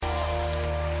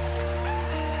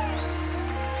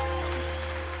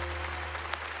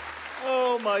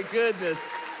my goodness.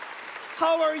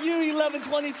 How are you,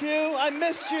 1122? I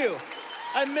missed you.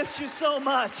 I missed you so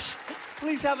much.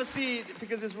 Please have a seat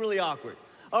because it's really awkward.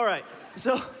 All right,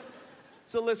 so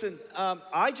listen,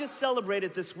 I just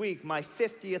celebrated this week my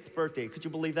 50th birthday. Could you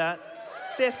believe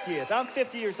that? 50th, I'm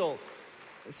 50 years old.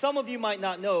 Some of you might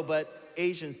not know, but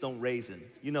Asians don't raisin.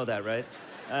 You know that, right?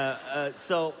 I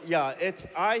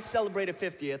celebrated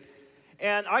 50th,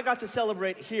 and I got to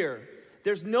celebrate here.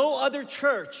 There's no other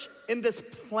church in this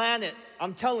planet,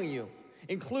 I'm telling you,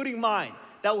 including mine,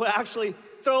 that would actually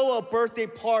throw a birthday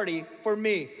party for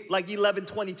me like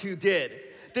 1122 did.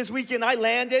 This weekend I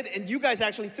landed, and you guys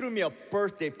actually threw me a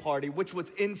birthday party, which was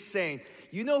insane.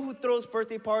 You know who throws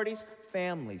birthday parties?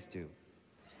 Families do.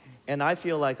 And I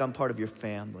feel like I'm part of your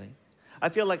family. I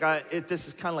feel like this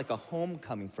is kind of like a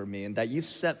homecoming for me, and that you've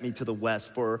sent me to the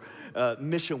West for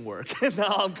mission work. And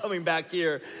now I'm coming back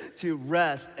here to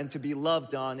rest and to be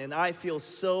loved on, and I feel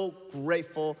so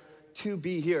grateful to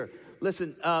be here.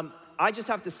 Listen, I just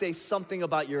have to say something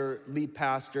about your lead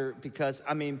pastor because,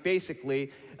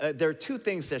 basically, there are two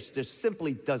things that just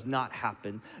simply does not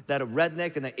happen, that a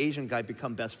redneck and an Asian guy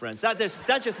become best friends. That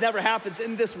just never happens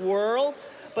in this world.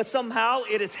 But somehow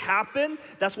it has happened.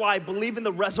 That's why I believe in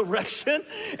the resurrection.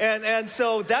 And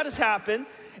so that has happened.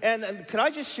 And can I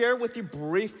just share with you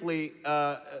briefly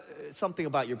something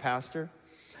about your pastor?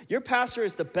 Your pastor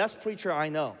is the best preacher I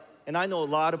know. And I know a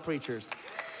lot of preachers.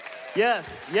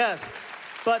 Yes.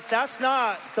 But that's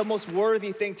not the most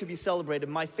worthy thing to be celebrated.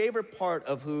 My favorite part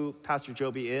of who Pastor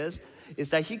Joby is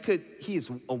that he is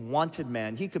a wanted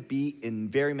man. He could be in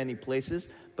very many places,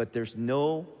 but there's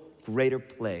no greater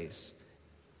place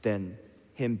than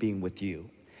him being with you.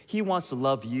 He wants to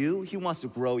love you. He wants to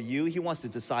grow you. He wants to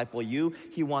disciple you.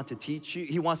 He wants to teach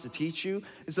you.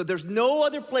 And so there's no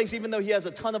other place, even though he has a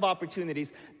ton of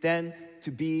opportunities, than to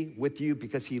be with you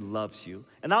because he loves you.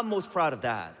 And I'm most proud of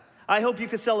that. I hope you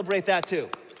can celebrate that too.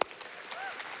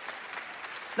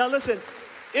 Now listen,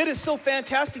 it is so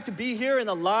fantastic to be here in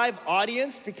a live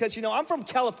audience because, I'm from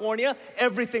California.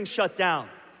 Everything's shut down.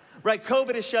 Right,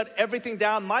 COVID has shut everything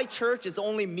down. My church is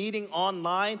only meeting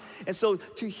online. And so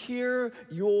to hear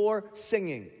your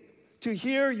singing, to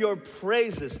hear your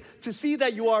praises, to see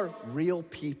that you are real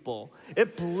people,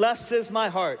 it blesses my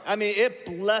heart. It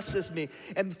blesses me.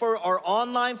 And for our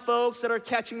online folks that are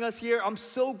catching us here, I'm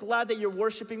so glad that you're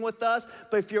worshiping with us.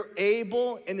 But if you're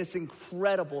able, and it's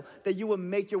incredible, that you will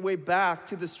make your way back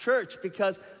to this church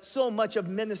because so much of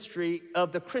ministry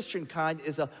of the Christian kind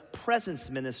is a presence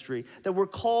ministry, that we're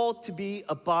called to be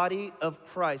a body of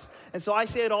Christ. And so I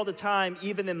say it all the time,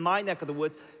 even in my neck of the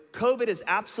woods, COVID is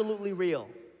absolutely real.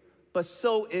 But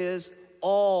so is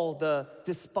all the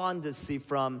despondency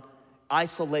from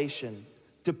isolation,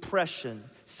 depression,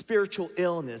 spiritual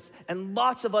illness, and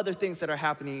lots of other things that are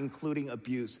happening, including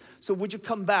abuse. So would you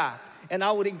come back? And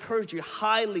I would encourage you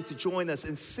highly to join us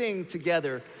and sing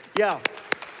together. Yeah.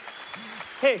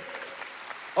 Hey,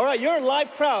 all right, you're a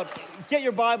live crowd. Get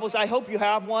your Bibles. I hope you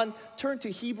have one. Turn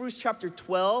to Hebrews chapter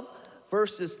 12,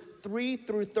 verses 3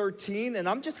 through 13, and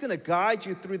I'm just going to guide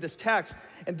you through this text.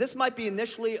 And this might be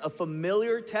initially a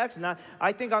familiar text, and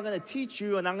I think I'm going to teach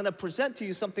you, and I'm going to present to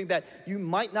you something that you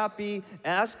might not be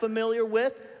as familiar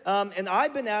with. And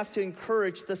I've been asked to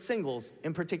encourage the singles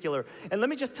in particular. And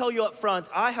let me just tell you up front,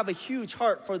 I have a huge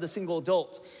heart for the single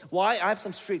adult. Why? I have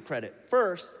some street credit.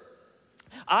 First,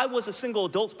 I was a single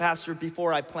adult pastor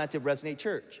before I planted Resonate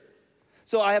Church.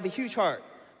 So I have a huge heart.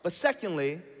 But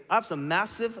secondly, I have some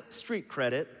massive street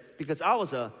credit because I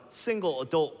was a single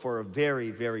adult for a very,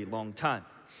 very long time.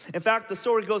 In fact, the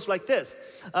story goes like this.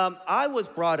 I was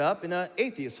brought up in an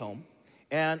atheist home.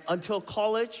 And until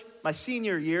college, my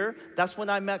senior year, that's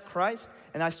when I met Christ.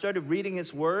 And I started reading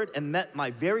his word and met my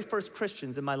very first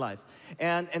Christians in my life.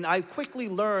 And I quickly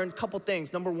learned a couple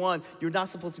things. Number one, you're not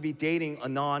supposed to be dating a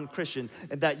non-Christian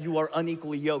and that you are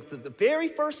unequally yoked. The very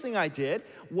first thing I did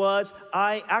was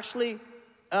I actually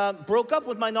broke up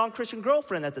with my non-Christian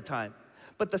girlfriend at the time.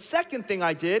 But the second thing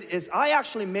I did is I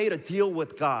actually made a deal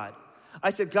with God.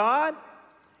 I said, God,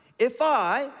 if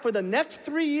I, for the next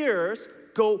 3 years,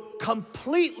 go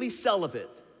completely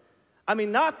celibate,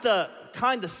 not the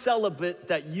kind of celibate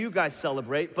that you guys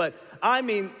celebrate, but I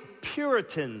mean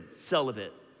Puritan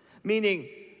celibate, meaning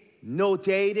no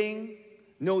dating,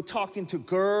 no talking to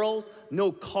girls,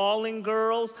 no calling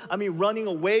girls, running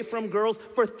away from girls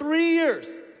for 3 years.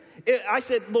 I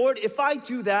said, Lord, if I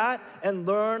do that and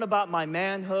learn about my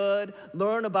manhood,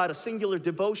 learn about a singular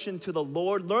devotion to the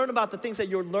Lord, learn about the things that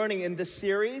you're learning in this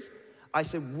series, I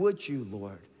said, would you,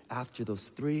 Lord, after those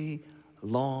 3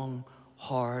 long,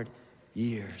 hard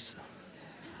years,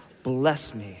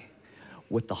 bless me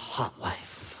with the hot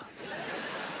wife?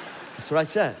 That's what I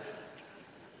said.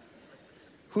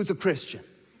 Who's a Christian?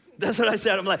 That's what I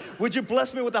said. I'm like, would you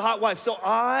bless me with a hot wife? So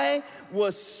I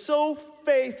was so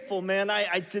faithful, man.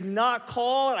 I did not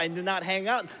call. I did not hang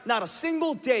out. Not a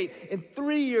single date in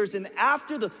 3 years. And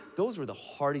those were the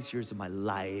hardest years of my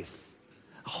life.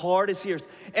 Hardest years.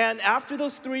 And after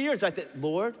those 3 years, I thought,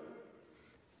 Lord,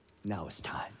 now it's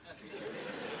time.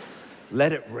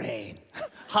 Let it rain.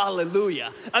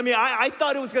 Hallelujah. I mean, I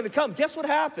thought it was going to come. Guess what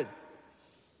happened?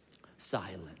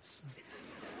 Silence.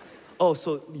 Oh,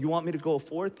 so you want me to go a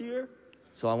 4th year?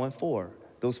 So I went 4.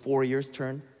 Those 4 years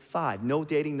turned 5. No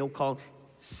dating, no calling.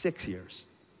 6 years.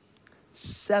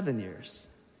 7 years.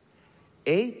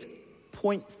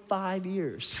 8.5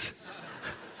 years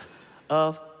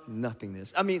of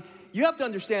nothingness. I mean, you have to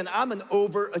understand, I'm an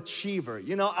overachiever.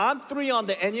 You know, I'm 3 on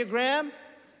the Enneagram,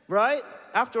 right?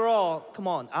 After all, come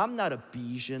on, I'm not a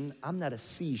Bayesian. I'm not a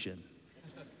Cesian.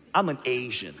 I'm an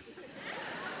Asian.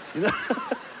 You know?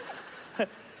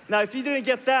 Now, if you didn't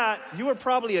get that, you were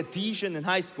probably a Desian in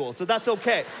high school, so that's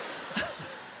okay.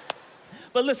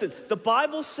 But listen, the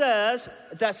Bible says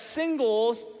that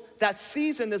singles, that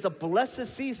season is a blessed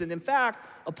season. In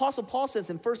fact, Apostle Paul says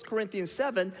in 1 Corinthians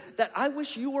 7 that I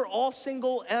wish you were all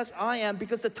single as I am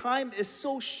because the time is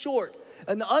so short.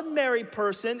 An unmarried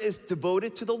person is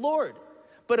devoted to the Lord,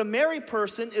 but a married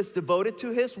person is devoted to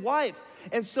his wife.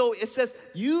 And so it says,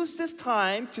 use this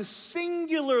time to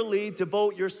singularly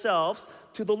devote yourselves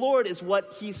to the Lord is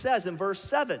what he says in verse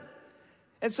 7.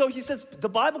 And so he says, the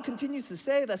Bible continues to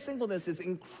say that singleness is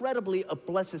incredibly a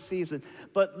blessed season.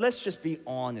 But let's just be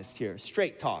honest here,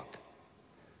 straight talk.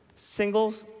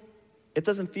 Singles, it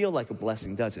doesn't feel like a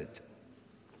blessing, does it?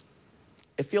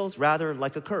 It feels rather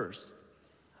like a curse.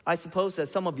 I suppose that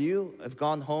some of you have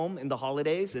gone home in the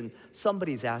holidays and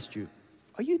somebody's asked you,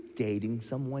 are you dating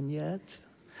someone yet?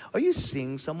 Are you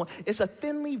seeing someone? It's a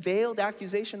thinly veiled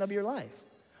accusation of your life.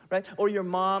 Right? Or your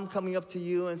mom coming up to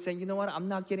you and saying, you know what, I'm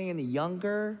not getting any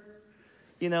younger,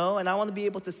 you know, and I want to be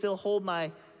able to still hold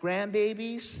my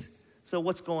grandbabies. So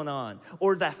what's going on?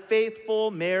 Or that faithful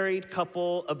married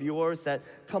couple of yours that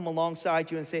come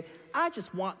alongside you and say, I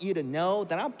just want you to know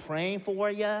that I'm praying for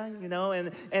you, you know,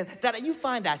 and that you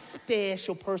find that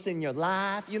special person in your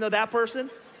life. You know that person?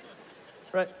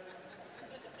 Right?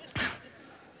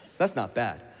 That's not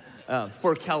bad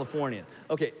for a Californian.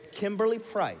 Okay, Kimberly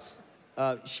Price.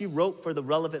 She wrote for the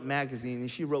Relevant magazine, and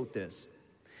she wrote this.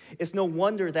 It's no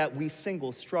wonder that we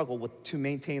singles struggle to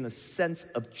maintain a sense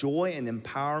of joy and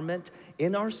empowerment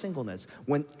in our singleness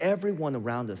when everyone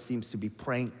around us seems to be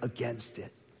praying against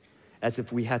it, as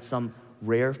if we had some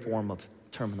rare form of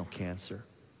terminal cancer.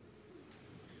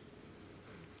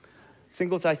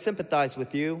 Singles, I sympathize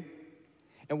with you.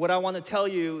 And what I want to tell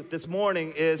you this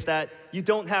morning is that you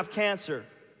don't have cancer,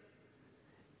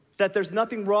 that there's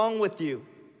nothing wrong with you.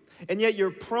 And yet you're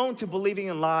prone to believing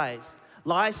in lies.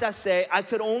 Lies that say, I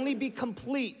could only be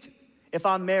complete if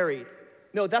I'm married.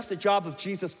 No, that's the job of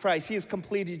Jesus Christ. He has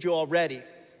completed you already.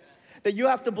 That you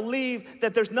have to believe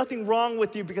that there's nothing wrong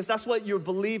with you because that's what you're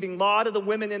believing. A lot of the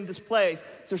women in this place,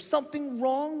 there's something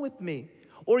wrong with me.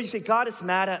 Or you say, God is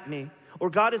mad at me.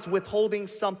 Or God is withholding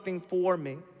something for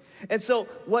me. And so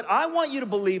what I want you to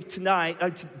believe tonight,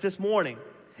 this morning,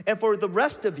 and for the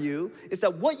rest of you, is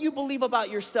that what you believe about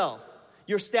yourself,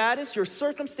 your status, your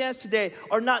circumstance today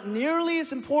are not nearly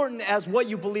as important as what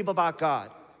you believe about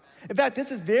God. In fact,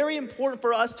 this is very important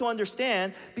for us to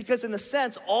understand because in a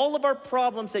sense, all of our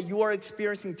problems that you are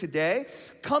experiencing today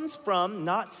comes from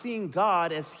not seeing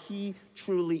God as He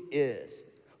truly is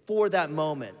for that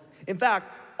moment. In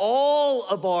fact, all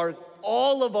of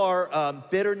our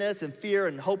bitterness and fear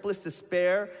and hopeless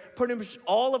despair, pretty much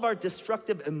all of our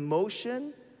destructive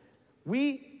emotion,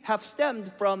 we have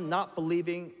stemmed from not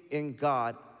believing in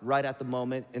God right at the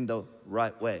moment in the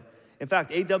right way. In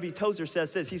fact, A.W. Tozer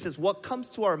says this. He says, what comes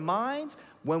to our minds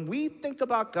when we think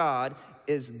about God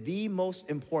is the most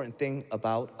important thing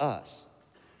about us.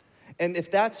 And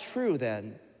if that's true,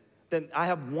 then I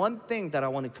have one thing that I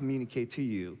want to communicate to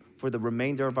you for the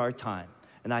remainder of our time.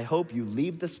 And I hope you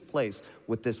leave this place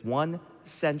with this one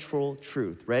central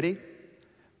truth. Ready?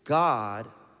 God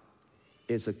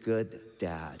is a good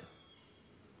dad.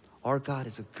 Our God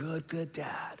is a good, good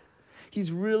dad.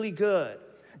 He's really good.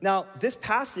 Now, this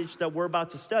passage that we're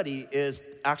about to study is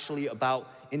actually about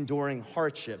enduring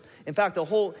hardship. In fact, the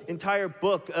whole entire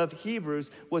book of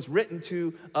Hebrews was written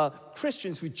to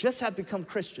Christians who just had become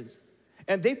Christians.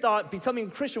 And they thought becoming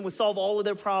a Christian would solve all of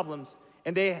their problems.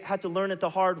 And they had to learn it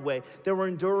the hard way. They were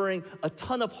enduring a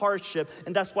ton of hardship,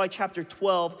 and that's why chapter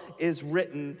 12 is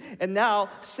written. And now,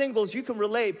 singles, you can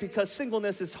relate because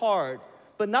singleness is hard.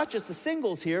 But not just the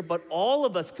singles here, but all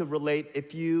of us could relate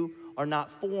if you are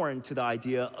not foreign to the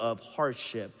idea of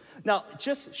hardship. Now,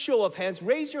 just show of hands,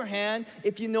 raise your hand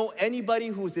if you know anybody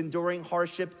who's enduring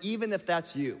hardship, even if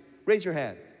that's you. Raise your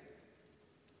hand.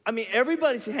 I mean,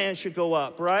 everybody's hand should go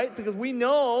up, right? Because we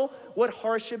know what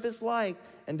hardship is like,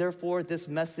 and therefore this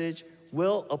message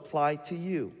will apply to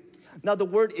you. Now, the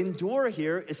word endure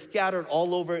here is scattered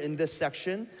all over in this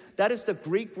section. That is the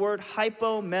Greek word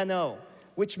hypomeno,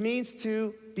 which means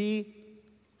to be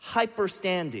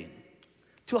hyperstanding.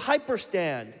 To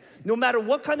hyperstand. No matter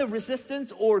what kind of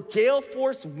resistance or gale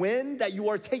force wind that you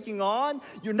are taking on,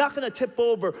 you're not going to tip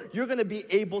over. You're going to be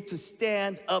able to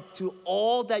stand up to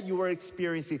all that you are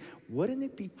experiencing. Wouldn't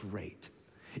it be great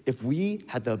if we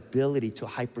had the ability to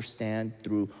hyperstand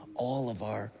through all of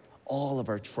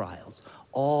our trials,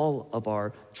 all of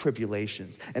our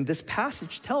tribulations? And this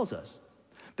passage tells us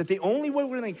that the only way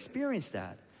we're going to experience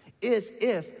that is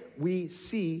if we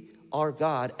see our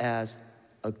God as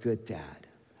a good dad.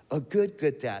 A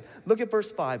good dad. Look at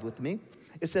verse 5 with me.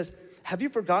 It says, have you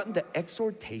forgotten the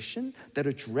exhortation that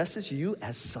addresses you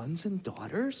as sons and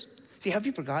daughters? See, have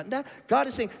you forgotten that? God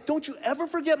is saying, don't you ever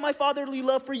forget my fatherly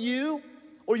love for you,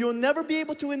 or you'll never be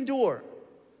able to endure.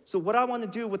 So what I want to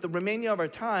do with the remaining of our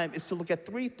time is to look at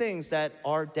three things that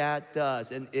our dad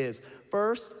does and is.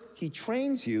 First, he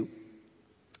trains you.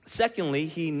 Secondly,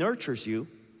 he nurtures you.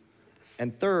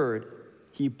 And third,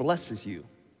 he blesses you.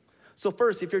 So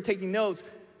first, if you're taking notes,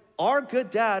 our good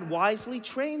dad wisely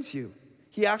trains you.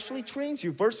 He actually trains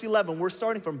you. Verse 11, we're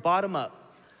starting from bottom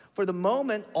up. For the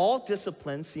moment, all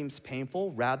discipline seems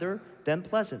painful rather than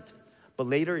pleasant. But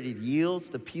later it yields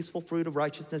the peaceful fruit of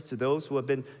righteousness to those who have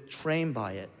been trained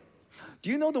by it.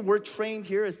 Do you know the word trained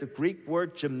here is the Greek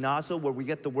word gymnazo, where we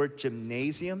get the word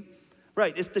gymnasium?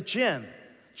 Right, it's the gym.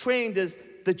 Trained is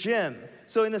the gym.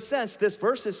 So in a sense, this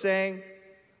verse is saying,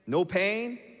 no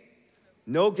pain,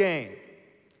 no gain.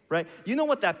 Right? You know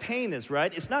what that pain is,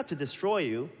 right? It's not to destroy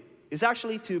you. It's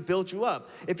actually to build you up.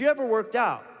 If you ever worked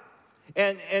out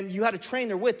and you had a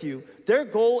trainer with you, their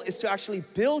goal is to actually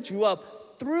build you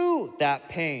up through that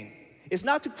pain. It's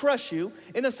not to crush you.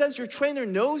 In a sense, your trainer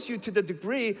knows you to the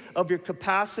degree of your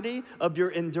capacity, of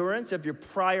your endurance, of your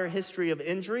prior history of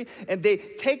injury, and they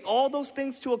take all those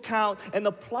things to account and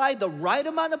apply the right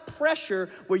amount of pressure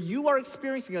where you are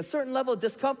experiencing a certain level of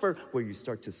discomfort, where you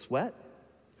start to sweat,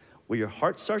 where your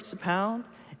heart starts to pound,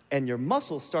 and your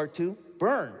muscles start to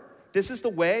burn. This is the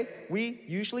way we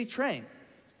usually train,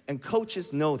 and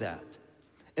coaches know that.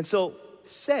 And so,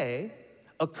 say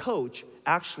a coach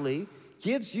actually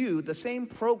gives you the same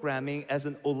programming as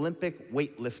an Olympic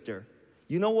weightlifter.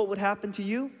 You know what would happen to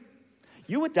you?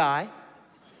 You would die.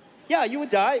 Yeah, you would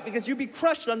die because you'd be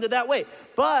crushed under that weight.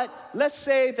 But let's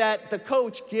say that the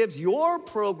coach gives your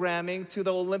programming to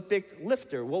the Olympic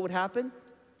lifter. What would happen?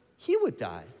 He would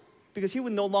die because he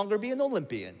would no longer be an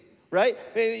Olympian, right?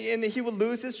 And he would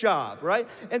lose his job, right?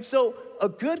 And so a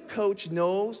good coach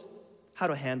knows how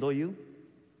to handle you.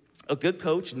 A good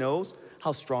coach knows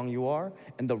how strong you are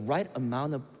and the right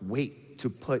amount of weight to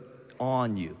put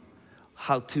on you,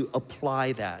 how to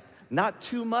apply that. Not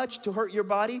too much to hurt your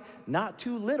body, not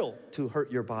too little to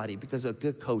hurt your body, because a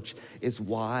good coach is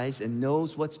wise and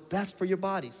knows what's best for your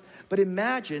bodies. But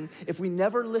imagine if we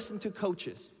never listen to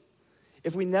coaches,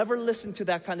 if we never listen to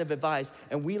that kind of advice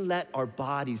and we let our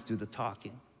bodies do the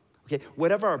talking. Okay,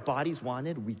 whatever our bodies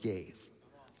wanted, we gave.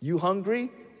 You hungry?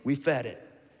 We fed it.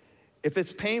 If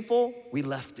it's painful, we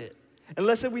left it. And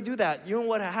let's say we do that, you know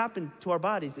what happened to our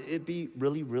bodies? It'd be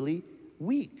really, really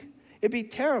weak. It'd be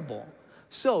terrible.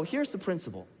 So here's the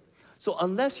principle. So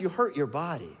unless you hurt your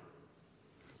body,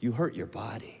 you hurt your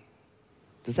body.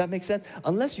 Does that make sense?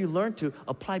 Unless you learn to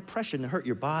apply pressure and hurt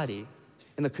your body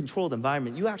in a controlled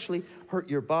environment, you actually hurt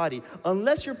your body.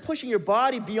 Unless you're pushing your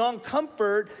body beyond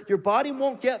comfort, your body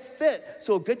won't get fit.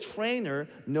 So a good trainer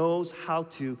knows how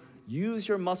to use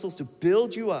your muscles to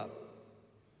build you up.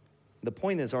 The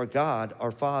point is, our God, our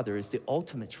Father, is the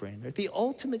ultimate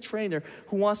trainer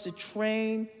who wants to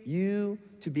train you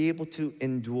to be able to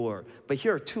endure. But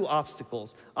here are two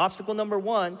obstacles. Obstacle number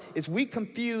one is we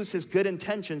confuse his good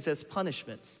intentions as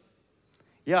punishments.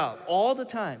 Yeah, all the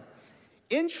time.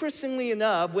 Interestingly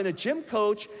enough, when a gym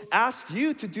coach asks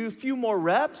you to do a few more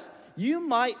reps, you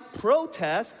might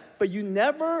protest, but you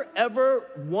never,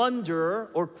 ever wonder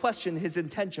or question his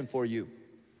intention for you.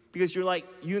 Because you're like,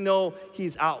 you know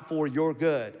he's out for your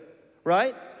good,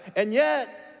 right? And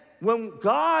yet, when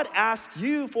God asks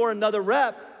you for another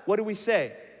rep, what do we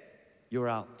say? You're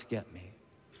out to get me.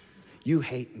 You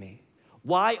hate me.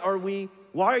 Why are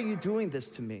you doing this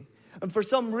to me? And for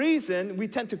some reason, we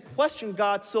tend to question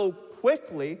God so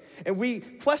quickly, and we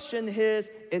question his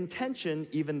intention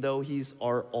even though he's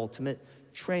our ultimate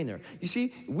trainer. You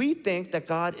see, we think that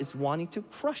God is wanting to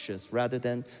crush us rather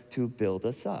than to build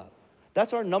us up.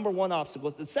 That's our number one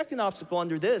obstacle. The second obstacle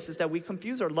under this is that we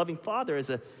confuse our loving Father as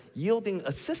a yielding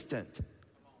assistant.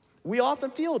 We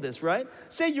often feel this, right?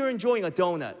 Say you're enjoying a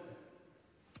donut,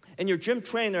 and your gym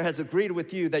trainer has agreed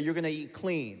with you that you're gonna eat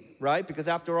clean, right? Because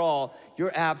after all,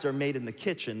 your abs are made in the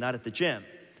kitchen, not at the gym.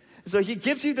 So he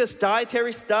gives you this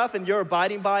dietary stuff and you're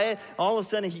abiding by it. All of a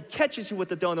sudden he catches you with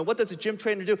the donut. What does the gym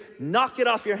trainer do? Knock it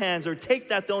off your hands or take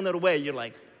that donut away. You're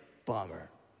like, bummer,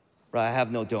 right? I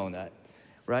have no donut,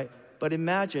 right? But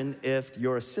imagine if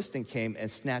your assistant came and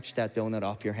snatched that donut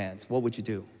off your hands. What would you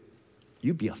do?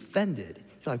 You'd be offended.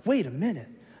 You're like, wait a minute.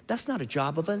 That's not a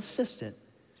job of an assistant.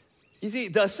 You see,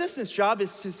 the assistant's job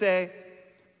is to say,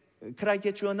 could I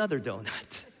get you another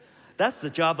donut? That's the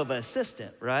job of an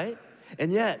assistant, right?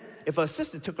 And yet, if an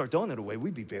assistant took our donut away,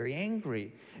 we'd be very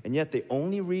angry. And yet, the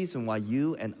only reason why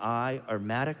you and I are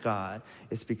mad at God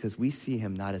is because we see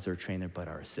him not as our trainer, but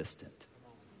our assistant.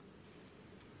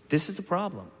 This is the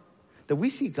problem, that we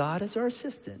see God as our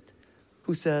assistant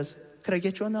who says, could I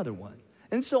get you another one?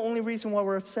 And it's the only reason why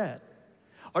we're upset.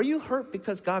 Are you hurt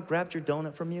because God grabbed your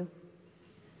donut from you?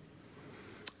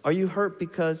 Are you hurt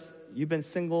because you've been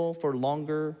single for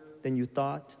longer than you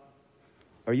thought?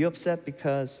 Are you upset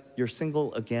because you're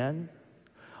single again?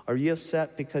 Are you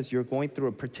upset because you're going through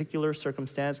a particular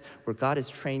circumstance where God is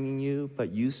training you,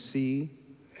 but you see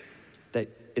that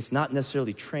it's not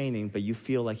necessarily training, but you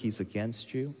feel like he's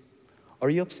against you? Are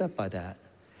you upset by that?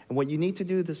 And what you need to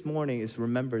do this morning is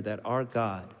remember that our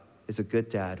God is a good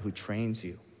dad who trains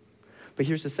you. But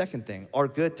here's the second thing. Our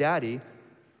good daddy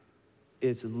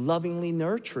is lovingly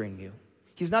nurturing you.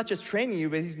 He's not just training you,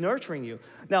 but he's nurturing you.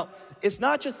 Now, it's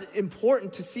not just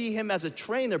important to see him as a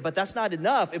trainer, but that's not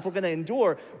enough if we're going to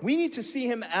endure. We need to see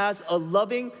him as a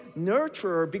loving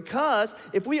nurturer, because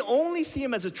if we only see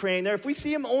him as a trainer, if we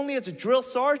see him only as a drill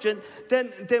sergeant,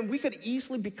 then we could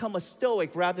easily become a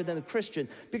stoic rather than a Christian.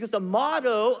 Because the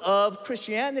motto of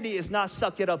Christianity is not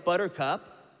suck it up,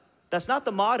 buttercup. That's not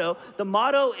the motto. The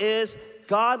motto is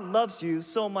God loves you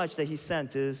so much that he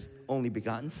sent his only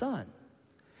begotten son.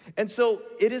 And so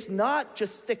it is not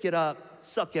just stick it up,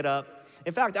 suck it up.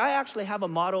 In fact, I actually have a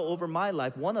motto over my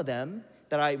life. One of them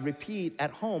that I repeat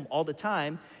at home all the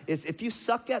time is, if you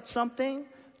suck at something,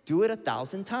 do it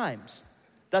 1,000 times.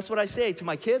 That's what I say to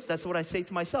my kids. That's what I say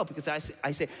to myself, because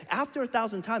I say after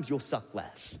 1,000 times, you'll suck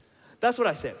less. That's what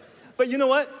I say. But you know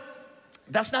what?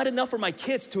 That's not enough for my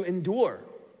kids to endure.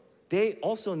 They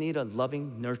also need a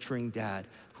loving, nurturing dad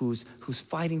who's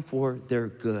fighting for their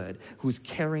good, who's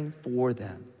caring for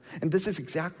them. And this is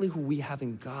exactly who we have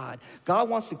in God. God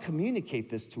wants to communicate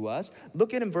this to us.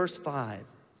 Look at in verse 5.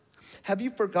 Have you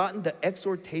forgotten the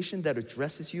exhortation that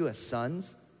addresses you as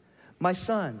sons? My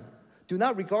son, do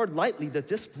not regard lightly the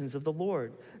disciplines of the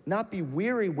Lord. Not be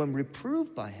weary when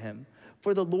reproved by him.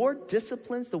 For the Lord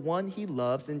disciplines the one he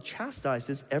loves and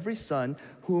chastises every son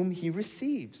whom he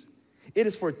receives. It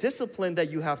is for discipline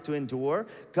that you have to endure.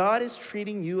 God is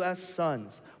treating you as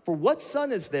sons. For what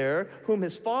son is there whom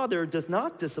his father does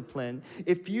not discipline?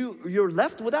 If you're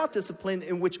left without discipline,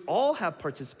 in which all have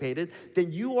participated,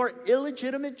 then you are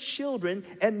illegitimate children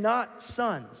and not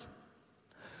sons.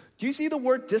 Do you see the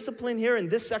word discipline here in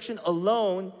this section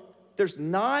alone? There's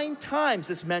 9 times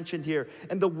it's mentioned here.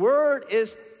 And the word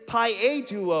is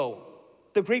paeduo,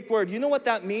 the Greek word. You know what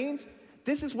that means?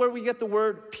 This is where we get the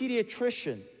word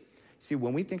pediatrician. See,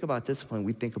 when we think about discipline,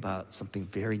 we think about something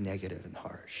very negative and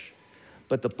harsh.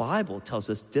 But the Bible tells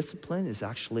us discipline is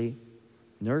actually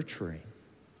nurturing,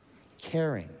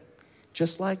 caring.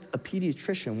 Just like a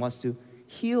pediatrician wants to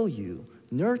heal you,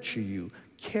 nurture you,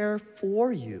 care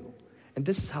for you. And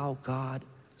this is how God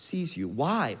sees you.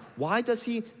 Why? Why does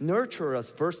he nurture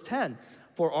us? Verse 10,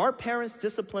 for our parents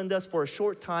disciplined us for a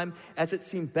short time as it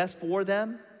seemed best for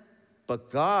them,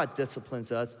 but God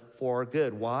disciplines us for our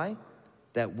good. Why?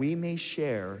 That we may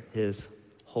share his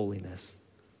holiness.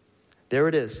 There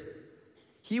it is.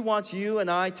 He wants you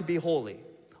and I to be holy.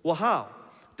 Well, how?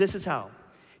 This is how.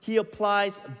 He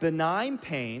applies benign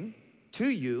pain to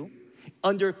you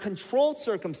under controlled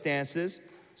circumstances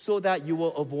so that you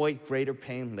will avoid greater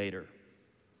pain later.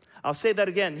 I'll say that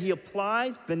again. He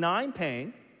applies benign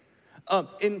pain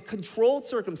in controlled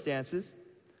circumstances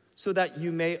so that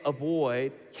you may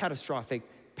avoid catastrophic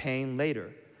pain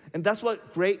later. And that's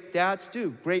what great dads do,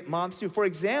 great moms do. For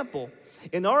example,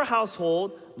 in our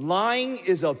household, lying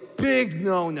is a big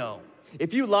no-no.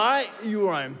 If you lie, you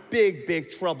are in big,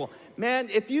 big trouble. Man,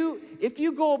 if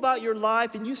you go about your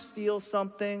life and you steal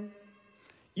something,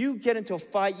 you get into a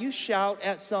fight, you shout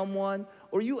at someone,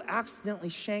 or you accidentally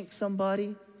shank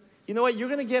somebody, you know what, you're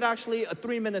gonna get actually a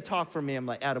 3-minute talk from me. I'm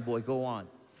like, attaboy, go on.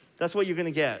 That's what you're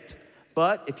gonna get.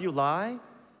 But if you lie,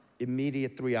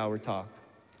 immediate 3-hour talk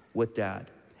with dad.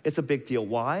 It's a big deal.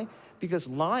 Why? Because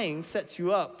lying sets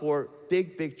you up for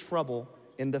big, big trouble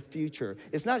in the future.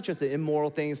 It's not just an immoral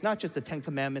thing. It's not just a 10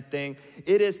 Commandment thing.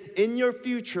 It is in your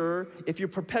future, if you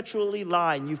perpetually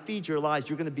lie and you feed your lies,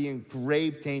 you're gonna be in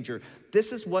grave danger.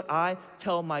 This is what I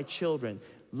tell my children.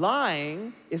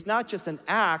 Lying is not just an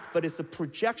act, but it's a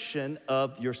projection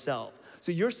of yourself.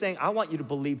 So you're saying, I want you to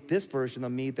believe this version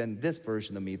of me than this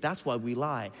version of me. That's why we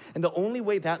lie. And the only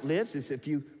way that lives is if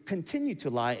you continue to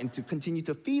lie and to continue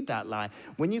to feed that lie.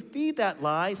 When you feed that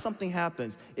lie, something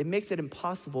happens. It makes it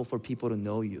impossible for people to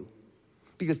know you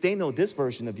because they know this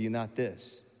version of you, not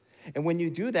this. And when you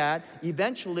do that,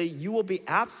 eventually you will be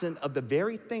absent of the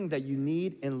very thing that you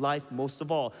need in life most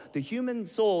of all. The human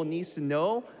soul needs to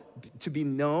know, to be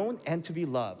known, and to be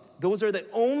loved. Those are the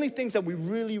only things that we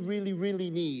really, really, really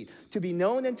need. To be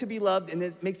known and to be loved, and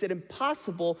it makes it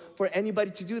impossible for anybody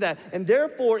to do that. And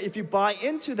therefore, if you buy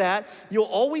into that, you'll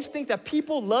always think that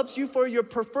people loves you for your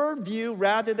preferred view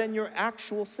rather than your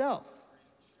actual self.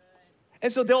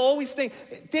 And so they'll always think,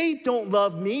 they don't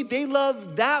love me, they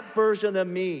love that version of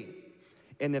me.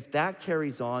 And if that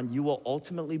carries on, you will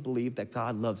ultimately believe that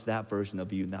God loves that version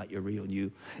of you, not your real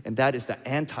you. And that is the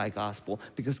anti-gospel,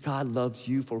 because God loves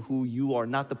you for who you are,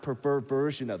 not the preferred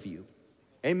version of you.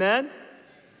 Amen?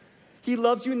 He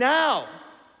loves you now.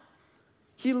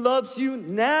 He loves you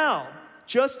now,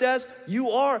 just as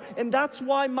you are. And that's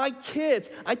why my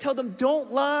kids, I tell them,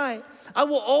 don't lie. I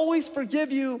will always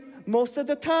forgive you most of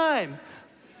the time.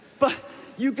 But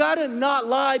you gotta not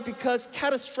lie, because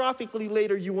catastrophically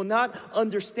later you will not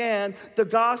understand the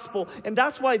gospel. And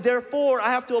that's why, therefore, I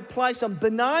have to apply some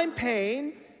benign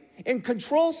pain in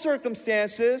controlled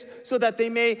circumstances so that they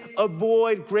may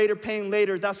avoid greater pain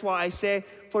later. That's why I say,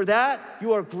 for that,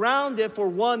 you are grounded for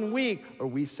 1 week. Or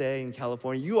we say in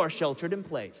California, you are sheltered in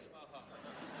place.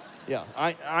 Yeah,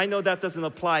 I know that doesn't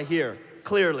apply here,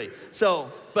 clearly.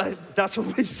 So, but that's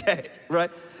what we say, right?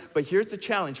 But here's the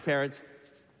challenge, parents.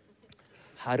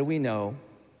 How do we know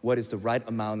what is the right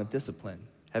amount of discipline?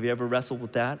 Have you ever wrestled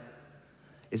with that?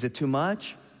 Is it too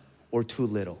much or too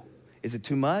little? Is it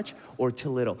too much or too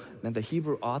little? Man, the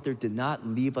Hebrew author did not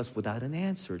leave us without an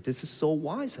answer. This is so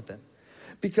wise of him.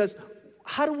 Because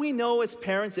how do we know as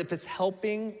parents if it's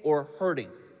helping or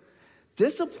hurting?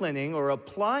 Disciplining or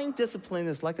applying discipline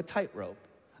is like a tightrope.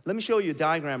 Let me show you a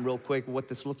diagram real quick of what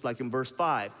this looks like in verse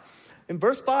 5. In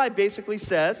verse 5 basically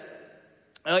says,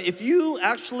 if you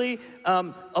actually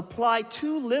apply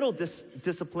too little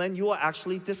discipline, you will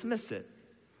actually dismiss it.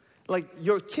 Like,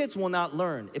 your kids will not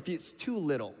learn if it's too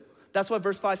little. That's why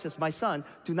verse 5 says, my son,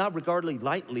 do not regard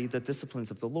lightly the disciplines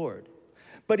of the Lord.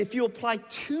 But if you apply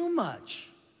too much,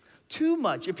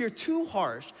 if you're too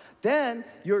harsh, then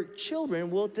your children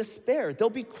will despair. They'll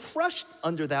be crushed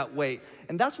under that weight.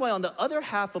 And that's why on the other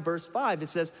half of verse 5, it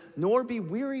says, nor be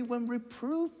weary when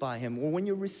reproved by him, or when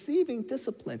you're receiving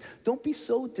discipline. Don't be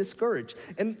so discouraged.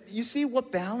 And you see what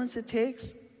balance it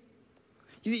takes?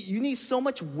 You need so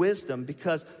much wisdom,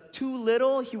 because too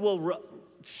little, he will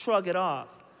shrug it off.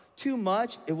 Too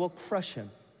much, it will crush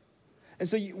him. And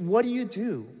so what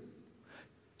do?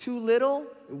 Too little,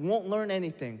 it won't learn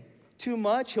anything. Too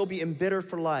much, he'll be embittered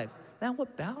for life. Man,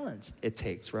 what balance it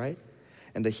takes, right?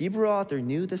 And the Hebrew author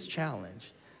knew this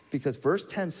challenge, because verse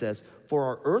 10 says, for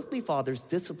our earthly fathers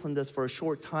disciplined us for a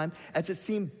short time as it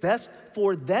seemed best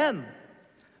for them.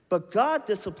 But God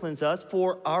disciplines us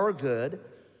for our good,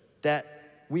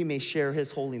 that we may share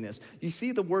his holiness. You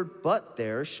see, the word but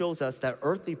there shows us that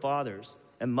earthly fathers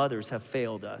and mothers have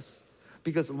failed us,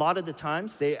 because a lot of the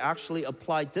times they actually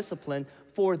apply discipline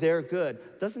for their good.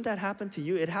 Doesn't that happen to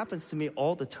you? It happens to me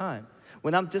all the time.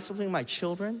 When I'm disciplining my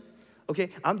children, okay,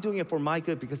 I'm doing it for my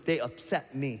good because they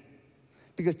upset me,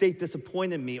 because they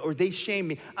disappointed me, or they shame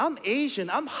me. I'm Asian,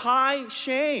 I'm high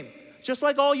shame. Just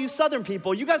like all you Southern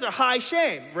people, you guys are high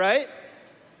shame, right?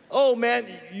 Oh man,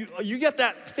 you get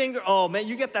that finger, oh man,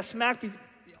 you get that smack,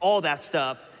 all that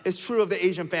stuff is true of the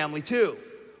Asian family too,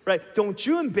 right? Don't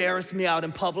you embarrass me out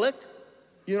in public,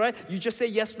 you know, right? You just say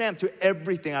yes ma'am to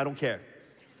everything, I don't care.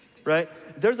 Right?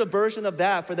 There's a version of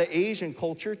that for the Asian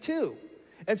culture too.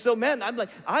 And so, man, I'm like,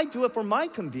 I do it for my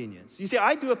convenience. You see,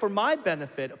 I do it for my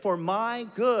benefit, for my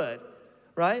good,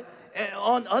 right? And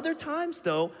on other times,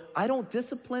 though, I don't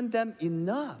discipline them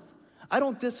enough.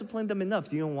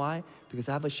 Do you know why? Because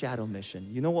I have a shadow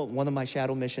mission. You know what one of my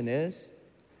shadow mission is?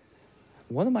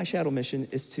 One of my shadow mission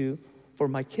is for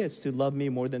my kids to love me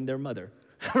more than their mother.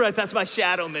 Right? That's my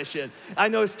shadow mission. I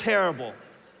know it's terrible.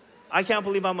 I can't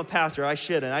believe I'm a pastor. I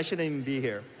shouldn't even be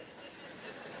here.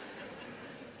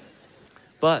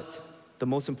 But the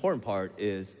most important part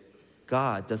is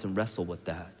God doesn't wrestle with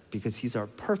that because he's our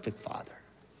perfect Father.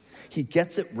 He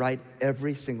gets it right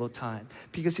every single time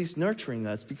because he's nurturing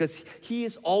us, because he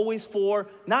is always for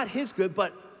not his good,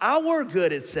 but our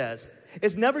good, it says.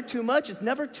 It's never too much, it's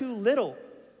never too little.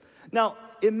 Now,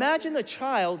 imagine a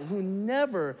child who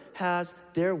never has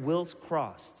their wills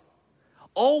crossed,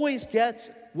 always gets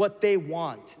what they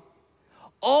want,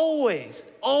 always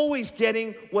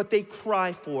getting what they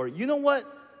cry for. You know what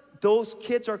those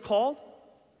kids are called?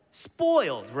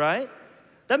 Spoiled, right?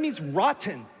 That means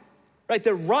rotten, right?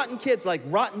 They're rotten kids, like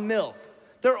rotten milk.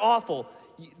 They're awful.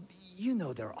 You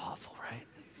know they're awful, right?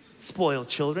 Spoiled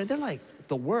children, they're like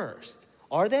the worst.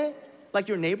 Are they? Like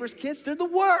your neighbor's kids? They're the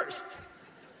worst.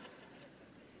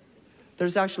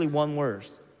 There's actually one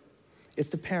worse. It's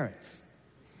the parents.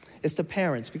 It's the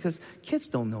parents, because kids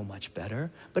don't know much better,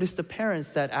 but it's the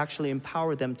parents that actually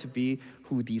empower them to be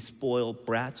who these spoiled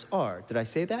brats are. Did I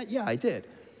say that? Yeah, I did.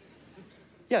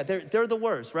 Yeah, they're the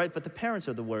worst, right? But the parents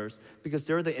are the worst because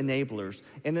they're the enablers.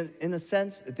 And in a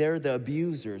sense, they're the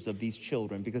abusers of these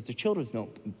children because the children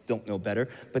don't know better,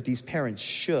 but these parents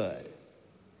should.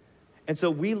 And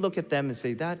so we look at them and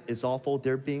say, that is awful.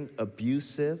 They're being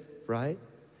abusive, right?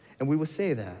 And we would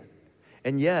say that.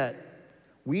 And yet,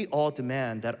 we all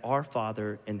demand that our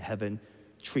Father in heaven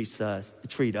treat us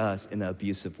in an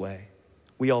abusive way.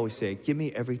 We always say, give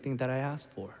me everything that I ask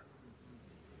for.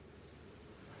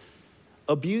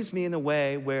 Abuse me in a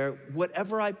way where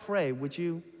whatever I pray, would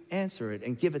you answer it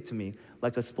and give it to me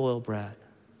like a spoiled brat?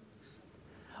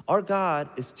 Our God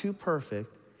is too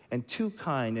perfect and too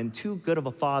kind and too good of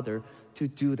a Father to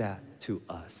do that to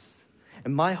us.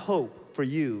 And my hope for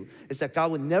you is that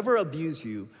God would never abuse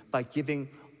you by giving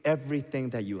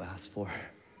everything that you ask for.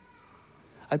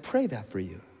 I pray that for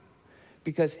you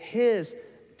because his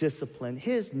discipline,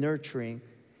 his nurturing,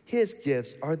 his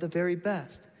gifts are the very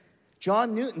best.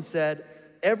 John Newton said,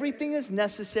 everything is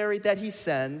necessary that he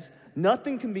sends,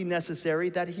 nothing can be necessary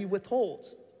that he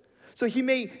withholds. So he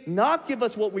may not give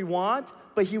us what we want,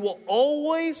 but he will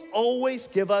always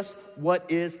give us what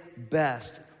is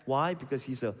best. Why? Because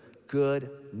he's a good,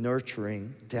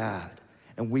 nurturing dad,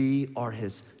 and we are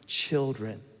his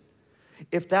children.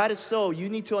 If that is so, you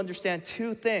need to understand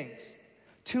two things,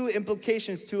 two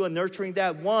implications to a nurturing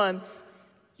dad. One,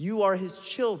 you are his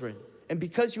children. And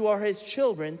because you are his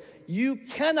children, you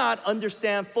cannot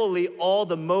understand fully all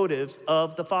the motives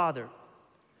of the Father.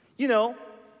 You know,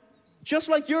 just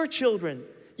like your children,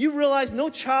 you realize no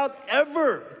child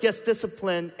ever gets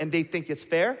disciplined and they think it's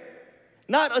fair.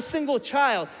 Not a single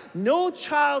child. No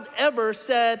child ever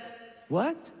said,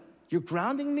 what? You're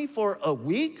grounding me for a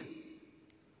week?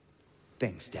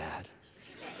 Thanks, Dad.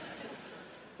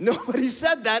 Nobody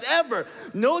said that ever.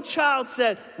 No child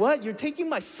said, what? You're taking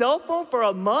my cell phone for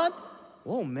a month?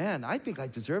 Oh man, I think I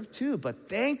deserve two, but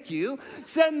thank you.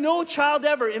 Said no child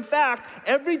ever. In fact,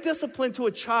 every discipline to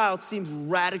a child seems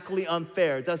radically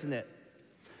unfair, doesn't it?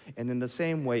 And in the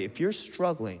same way, if you're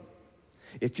struggling,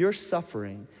 if you're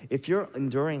suffering, if you're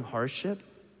enduring hardship,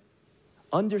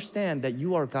 understand that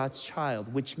you are God's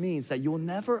child, which means that you'll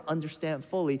never understand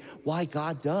fully why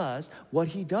God does what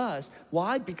he does.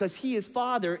 Why? Because he is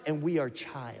Father and we are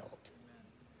child.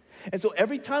 And so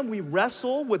every time we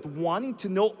wrestle with wanting to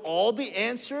know all the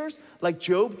answers, like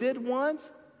Job did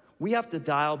once, we have to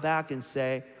dial back and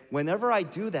say, whenever I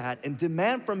do that and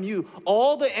demand from you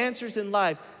all the answers in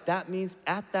life, that means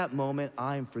at that moment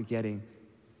I'm forgetting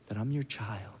that I'm your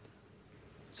child.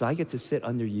 So I get to sit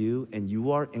under you and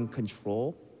you are in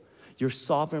control. Your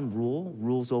sovereign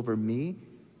rules over me,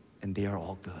 and they are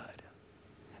all good.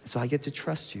 So I get to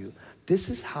trust you. This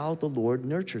is how the Lord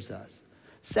nurtures us.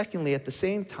 Secondly, at the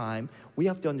same time, we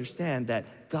have to understand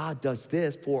that God does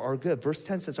this for our good. Verse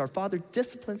 10 says, our Father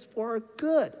disciplines for our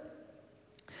good.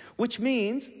 Which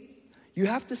means you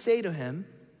have to say to him,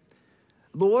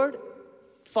 Lord,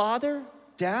 Father,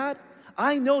 Dad,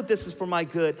 I know this is for my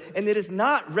good, and it is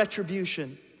not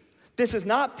retribution. This is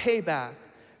not payback.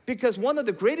 Because one of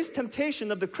the greatest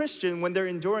temptations of the Christian when they're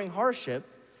enduring hardship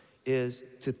is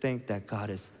to think that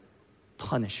God is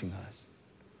punishing us.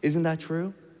 Isn't that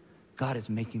true? God is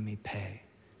making me pay.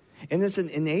 And it's an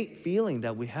innate feeling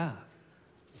that we have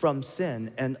from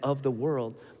sin and of the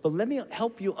world. But let me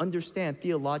help you understand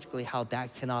theologically how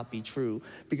that cannot be true.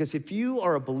 Because if you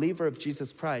are a believer of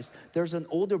Jesus Christ, there's an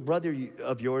older brother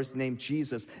of yours named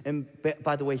Jesus. And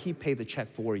by the way, he paid the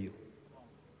check for you.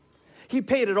 He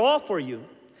paid it all for you.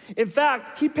 In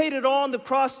fact, he paid it all on the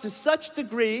cross to such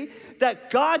degree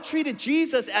that God treated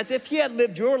Jesus as if he had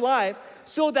lived your life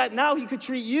so that now he could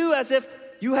treat you as if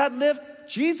you had lived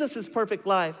Jesus' perfect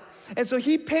life. And so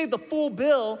he paid the full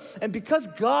bill. And because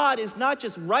God is not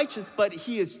just righteous, but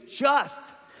he is just.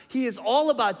 He is all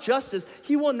about justice.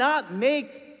 He will not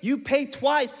make you pay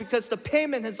twice because the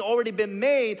payment has already been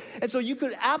made. And so you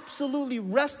could absolutely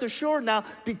rest assured now,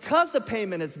 because the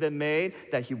payment has been made,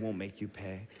 that he won't make you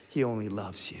pay. He only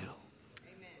loves you.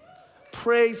 Amen.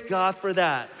 Praise God for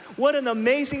that. What an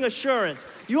amazing assurance.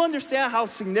 You understand how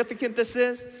significant this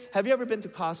is? Have you ever been to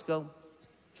Costco?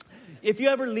 If you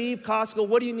ever leave Costco,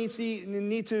 what do you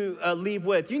need to leave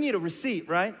with? You need a receipt,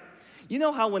 right? You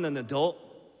know how when an adult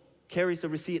carries the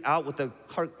receipt out with a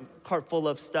cart full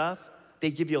of stuff, they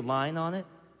give you a line on it,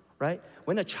 right?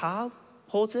 When a child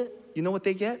holds it, you know what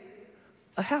they get?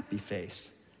 A happy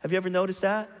face. Have you ever noticed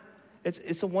that?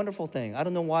 It's a wonderful thing. I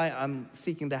don't know why I'm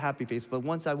seeking the happy face, but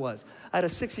once I was. I had a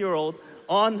 6-year-old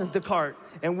on the cart,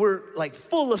 and we're like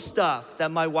full of stuff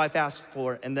that my wife asked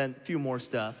for, and then a few more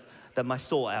stuff that my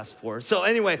soul asked for. So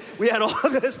anyway, we had all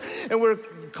this, and we're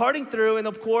carting through, and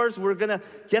of course, we're gonna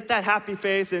get that happy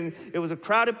face, and it was a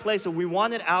crowded place, so we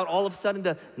wanted out. All of a sudden,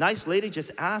 the nice lady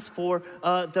just asked for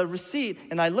the receipt,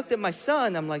 and I looked at my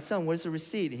son. I'm like, son, where's the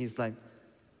receipt? And he's like,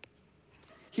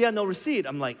 he had no receipt.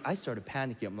 I'm like, I started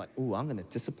panicking. I'm like, ooh, I'm gonna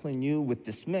discipline you with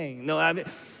dismay. No, I mean,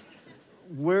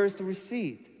 where's the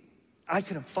receipt? I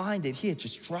couldn't find it. He had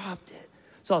just dropped it.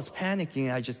 So I was panicking,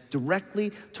 and I just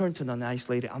directly turned to the nice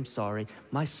lady. I'm sorry,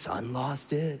 my son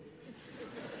lost it.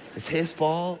 It's his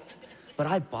fault. But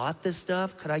I bought this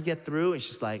stuff. Could I get through? And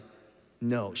she's like,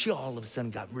 no. She all of a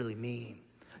sudden got really mean.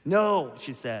 No,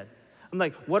 she said. I'm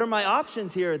like, what are my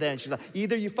options here then? She's like,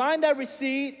 either you find that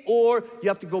receipt or you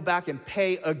have to go back and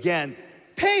pay again.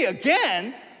 Pay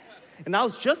again? And I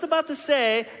was just about to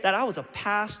say that I was a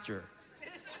pastor.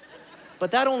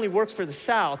 But that only works for the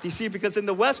South, you see, because in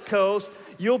the West Coast,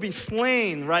 you'll be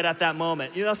slain right at that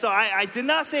moment. You know, so I did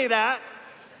not say that.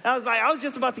 I was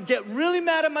just about to get really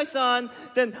mad at my son.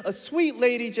 Then a sweet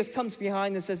lady just comes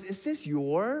behind and says, is this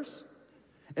yours?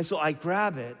 And so I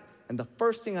grab it, and the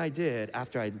first thing I did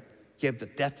after I gave the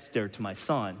death stare to my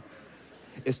son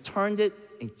is turned it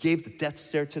and gave the death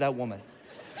stare to that woman.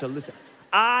 So listen,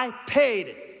 I paid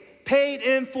it, paid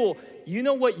in full. You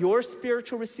know what your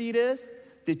spiritual receipt is?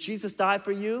 Did Jesus die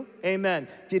for you? Amen.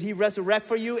 Did he resurrect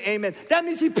for you? Amen. That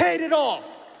means he paid it all.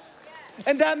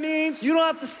 And that means you don't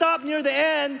have to stop near the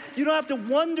end. You don't have to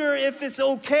wonder if it's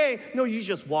okay. No, you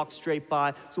just walk straight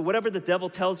by. So whatever the devil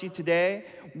tells you today,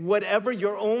 whatever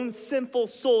your own sinful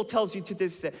soul tells you today,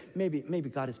 say, maybe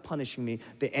God is punishing me.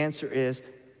 The answer is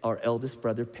our eldest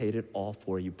brother paid it all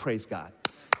for you. Praise God.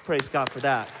 Praise God for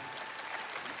that.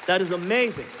 That is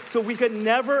amazing. So we could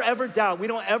never, ever doubt. We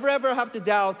don't ever have to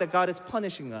doubt that God is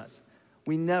punishing us.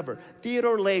 We never.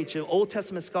 Theodore Leitch, an Old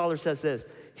Testament scholar, says this: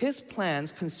 his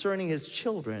plans concerning his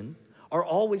children are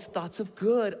always thoughts of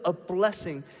good, of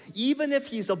blessing. Even if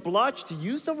he's obliged to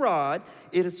use the rod,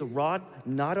 it is a rod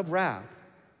not of wrath,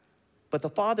 but the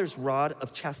Father's rod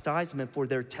of chastisement for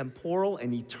their temporal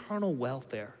and eternal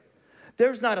welfare.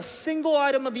 There's not a single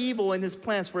item of evil in his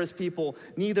plans for his people,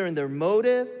 neither in their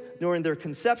motive, nor in their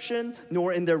conception,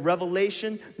 nor in their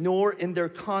revelation, nor in their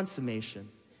consummation.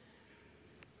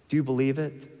 Do you believe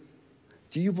it?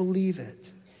 Do you believe it?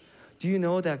 Do you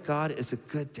know that God is a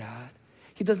good dad?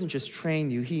 He doesn't just train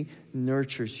you, he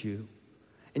nurtures you.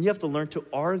 And you have to learn to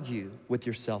argue with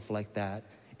yourself like that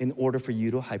in order for you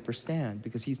to hyperstand,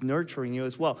 because he's nurturing you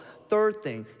as well. Third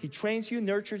thing, he trains you,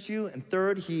 nurtures you, and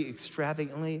third, he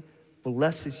extravagantly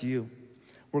blesses you.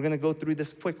 We're gonna go through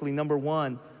this quickly. Number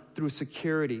one, through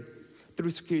security. Through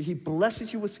security, he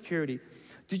blesses you with security.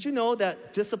 Did you know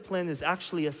that discipline is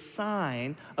actually a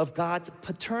sign of God's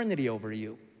paternity over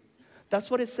you? That's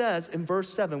what it says in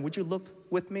verse 7. Would you look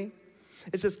with me?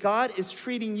 It says, God is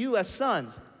treating you as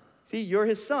sons. See, you're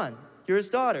his son, you're his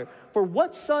daughter. For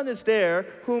what son is there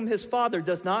whom his father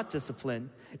does not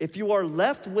discipline? If you are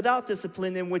left without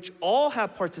discipline in which all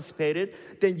have participated,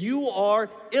 then you are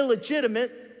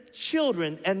illegitimate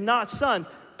children and not sons.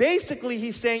 Basically,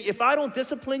 he's saying, if I don't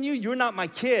discipline you, you're not my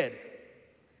kid.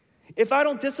 If I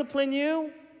don't discipline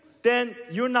you, then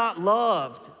you're not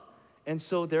loved. And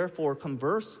so therefore,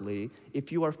 conversely,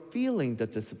 if you are feeling the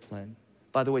discipline,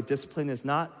 by the way, discipline is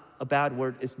not a bad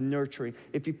word, it's nurturing.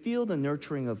 If you feel the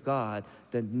nurturing of God,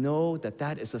 then know that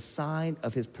that is a sign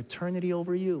of his paternity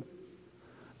over you.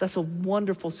 That's a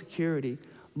wonderful security.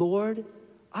 Lord,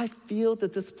 I feel the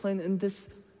discipline in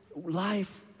this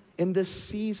life, in this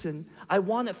season. I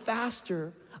want it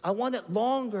faster. I want it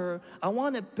longer. I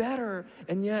want it better.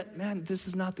 And yet, man, this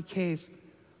is not the case.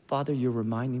 Father, you're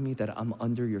reminding me that I'm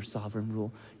under your sovereign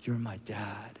rule. You're my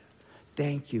dad.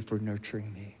 Thank you for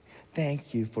nurturing me.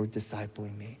 Thank you for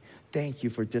discipling me. Thank you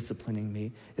for disciplining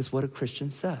me, is what a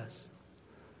Christian says.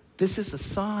 This is a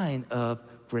sign of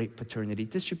great paternity.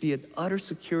 This should be an utter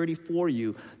security for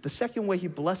you. The second way he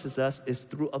blesses us is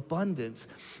through abundance.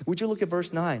 Would you look at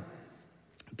verse 9?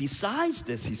 Besides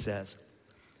this, he says,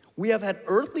 we have had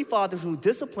earthly fathers who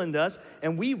disciplined us,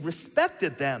 and we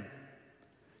respected them.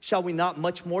 Shall we not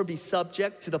much more be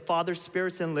subject to the Father's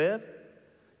spirits and live?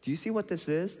 Do you see what this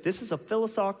is? This is a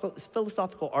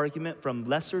philosophical argument from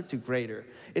lesser to greater.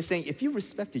 It's saying if you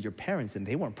respected your parents and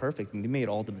they weren't perfect and they made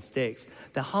all the mistakes,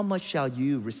 then how much shall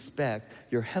you respect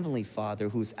your heavenly Father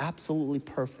who is absolutely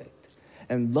perfect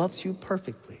and loves you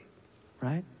perfectly,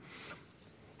 right?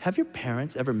 Have your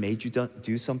parents ever made you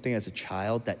do something as a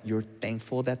child that you're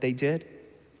thankful that they did,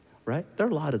 right? There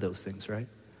are a lot of those things, right?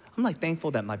 I'm like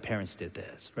thankful that my parents did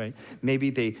this, right? Maybe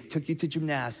they took you to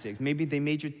gymnastics. Maybe they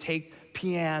made you take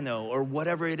piano or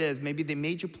whatever it is. Maybe they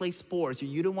made you play sports.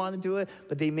 You didn't want to do it,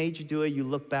 but they made you do it. You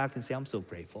look back and say, I'm so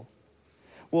grateful.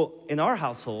 Well, in our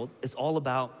household, it's all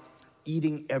about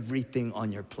eating everything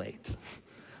on your plate.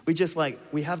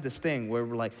 We have this thing where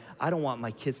we're like, I don't want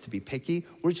my kids to be picky.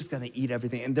 We're just going to eat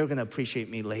everything, and they're going to appreciate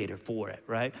me later for it,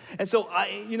 right? And so,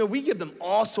 we give them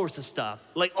all sorts of stuff,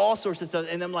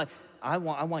 and I'm like, I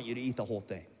want you to eat the whole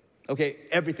thing. Okay,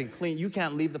 everything clean. You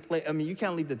can't leave the plate. You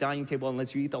can't leave the dining table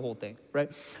unless you eat the whole thing,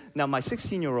 right? Now, my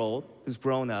 16-year-old, who's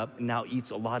grown up and now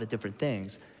eats a lot of different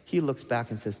things, he looks back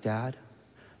and says, Dad,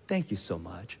 thank you so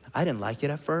much. I didn't like it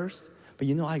at first, but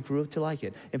I grew up to like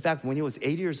it. In fact, when he was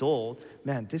 8 years old,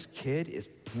 man, this kid is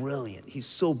brilliant. He's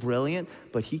so brilliant,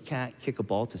 but he can't kick a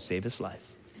ball to save his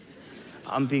life.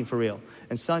 I'm being for real.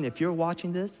 And son, if you're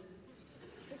watching this,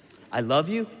 I love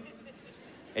you.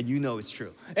 And it's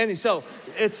true. And so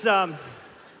it's,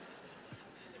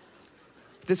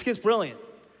 this kid's brilliant.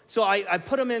 So I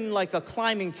put him in like a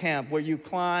climbing camp where you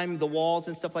climb the walls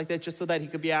and stuff like that just so that he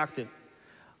could be active.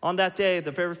 On that day,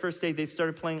 the very first day, they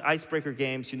started playing icebreaker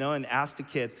games, and asked the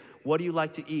kids, what do you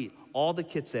like to eat? All the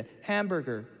kids said,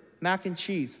 hamburger, mac and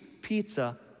cheese,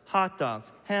 pizza, hot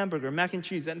dogs, hamburger, mac and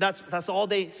cheese. And that's all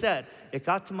they said. It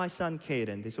got to my son,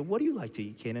 Caden. They said, what do you like to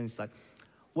eat, Caden? He's like,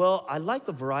 well, I like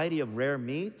a variety of rare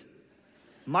meat,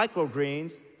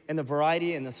 microgreens, and a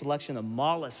variety and a selection of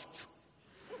mollusks.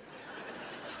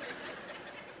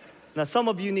 Now, some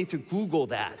of you need to Google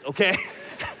that, okay?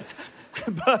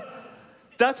 But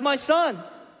that's my son.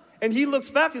 And he looks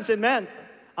back and said, man,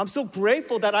 I'm so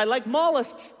grateful that I like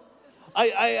mollusks.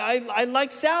 I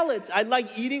like salads. I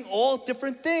like eating all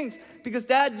different things. Because,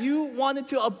 Dad, you wanted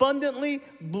to abundantly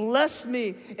bless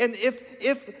me. And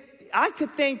if I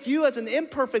could thank you as an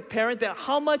imperfect parent, then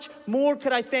how much more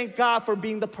could I thank God for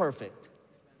being the perfect?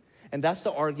 And that's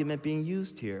the argument being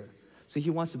used here. So he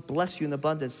wants to bless you in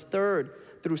abundance. Third,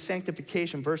 through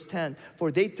sanctification, verse 10,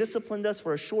 for they disciplined us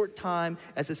for a short time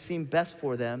as it seemed best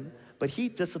for them, but he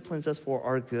disciplines us for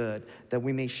our good, that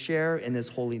we may share in his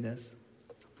holiness.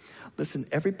 Listen,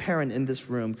 every parent in this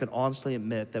room can honestly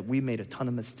admit that we made a ton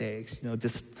of mistakes,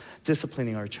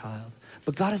 disciplining our child.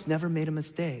 But God has never made a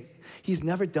mistake. He's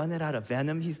never done it out of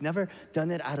venom. He's never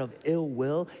done it out of ill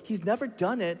will. He's never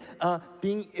done it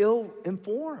being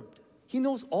ill-informed. He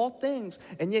knows all things,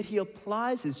 and yet he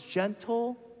applies his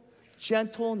gentle,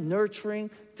 nurturing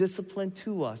discipline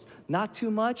to us. Not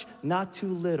too much, not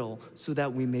too little, so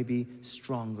that we may be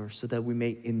stronger, so that we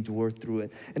may endure through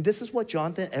it. And this is what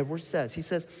Jonathan Edwards says. He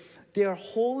says, they are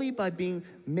holy by being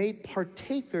made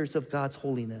partakers of God's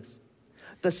holiness.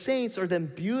 The saints are then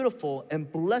beautiful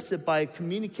and blessed by a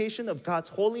communication of God's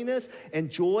holiness and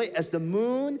joy as the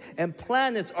moon and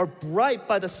planets are bright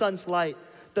by the sun's light.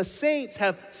 The saints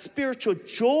have spiritual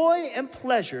joy and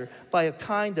pleasure by a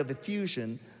kind of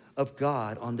effusion of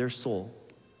God on their soul.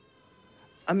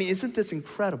 Isn't this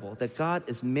incredible that God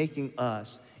is making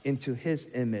us into his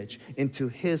image, into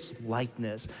his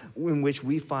likeness, in which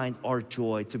we find our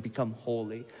joy to become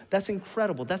holy? That's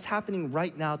incredible. That's happening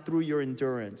right now through your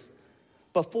endurance.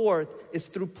 But fourth, it's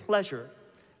through pleasure,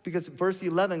 because verse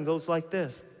 11 goes like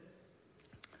this.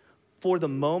 For the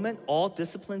moment, all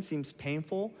discipline seems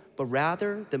painful, but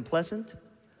rather than pleasant.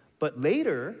 But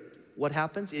later, what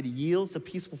happens? It yields the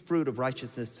peaceful fruit of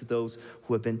righteousness to those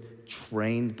who have been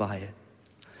trained by it.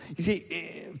 You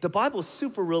see, the Bible is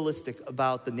super realistic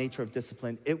about the nature of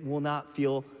discipline. It will not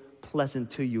feel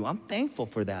pleasant to you. I'm thankful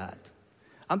for that.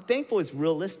 I'm thankful it's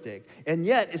realistic. And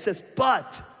yet, it says,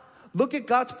 but. Look at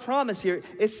God's promise here.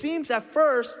 It seems at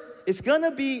first it's going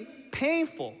to be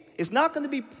painful. It's not going to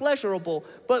be pleasurable.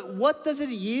 But what does it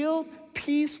yield?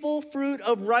 Peaceful fruit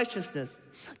of righteousness.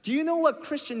 Do you know what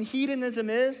Christian hedonism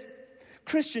is?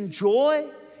 Christian joy?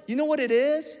 You know what it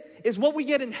is? It's what we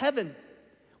get in heaven.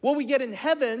 What we get in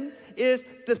heaven is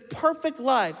the perfect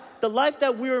life, the life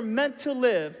that we were meant to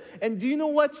live. And do you know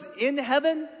what's in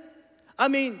heaven? I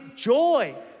mean,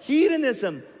 joy,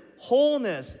 hedonism,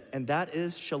 wholeness, and that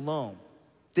is shalom.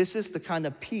 This is the kind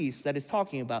of peace that it's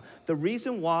talking about. The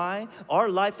reason why our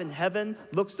life in heaven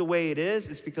looks the way it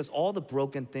is because all the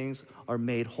broken things are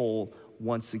made whole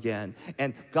once again.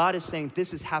 And God is saying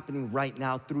this is happening right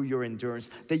now through your endurance,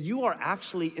 that you are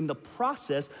actually in the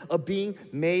process of being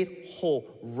made whole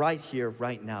right here,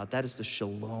 right now. That is the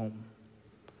shalom.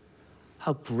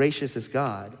 How gracious is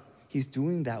God? He's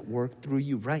doing that work through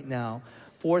you right now.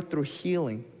 Fourth, through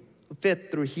healing.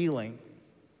 Fifth, through healing.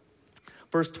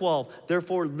 Verse 12,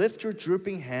 therefore lift your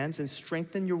drooping hands and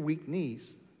strengthen your weak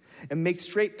knees and make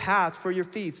straight paths for your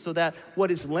feet so that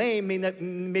what is lame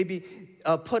may be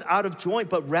put out of joint,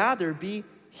 but rather be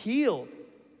healed.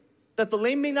 That the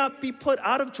lame may not be put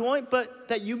out of joint, but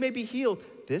that you may be healed.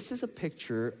 This is a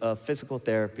picture of physical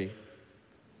therapy,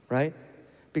 right?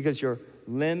 Because your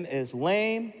limb is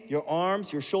lame, your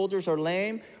arms, your shoulders are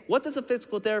lame. What does a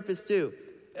physical therapist do?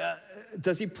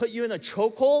 Does he put you in a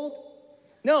chokehold?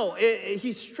 No,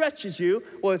 he stretches you.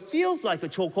 Well, it feels like a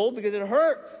chokehold because it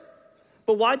hurts.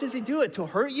 But why does he do it? To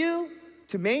hurt you?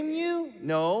 To maim you?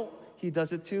 No, he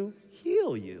does it to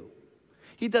heal you.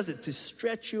 He does it to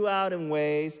stretch you out in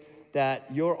ways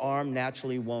that your arm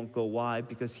naturally won't go wide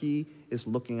because he is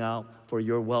looking out for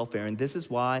your welfare. And this is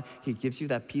why he gives you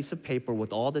that piece of paper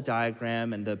with all the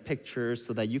diagram and the pictures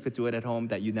so that you could do it at home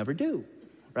that you never do,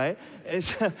 right?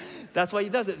 That's why he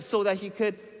does it, so that he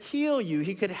could heal you.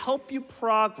 He could help you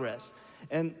progress.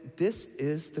 And this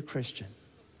is the Christian.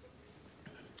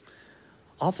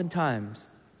 Oftentimes,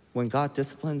 when God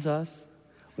disciplines us,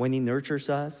 when he nurtures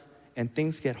us, and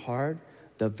things get hard,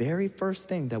 the very first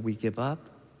thing that we give up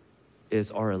is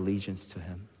our allegiance to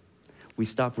him. We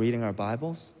stop reading our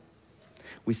Bibles.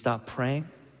 We stop praying.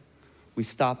 We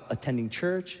stop attending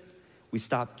church. We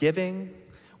stop giving.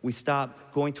 We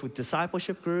stop going to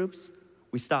discipleship groups.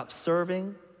 We stop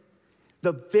serving.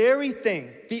 The very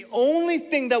thing, the only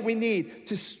thing that we need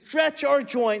to stretch our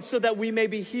joints so that we may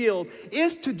be healed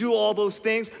is to do all those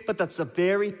things, but that's the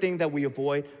very thing that we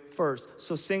avoid first.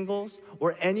 So singles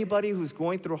or anybody who's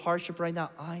going through hardship right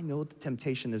now, I know the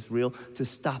temptation is real to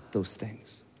stop those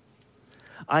things.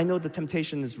 I know the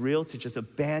temptation is real to just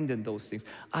abandon those things.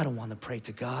 I don't want to pray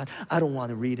to God. I don't want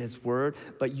to read his word.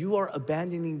 But you are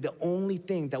abandoning the only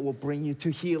thing that will bring you to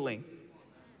healing.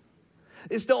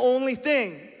 It's the only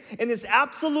thing. And it's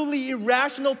absolutely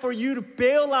irrational for you to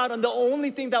bail out on the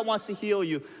only thing that wants to heal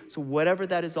you. So whatever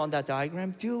that is on that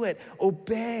diagram, do it.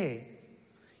 Obey.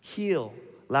 Heal.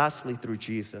 Lastly, through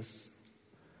Jesus.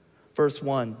 Verse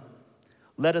 1.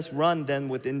 Let us run then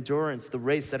with endurance the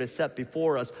race that is set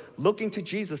before us, looking to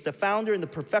Jesus, the founder and the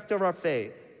perfecter of our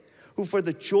faith, who for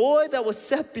the joy that was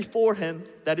set before him,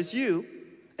 that is you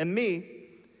and me,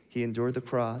 he endured the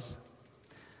cross.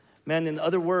 Man, in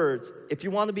other words, if you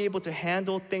want to be able to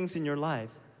handle things in your life,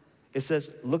 it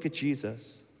says, look at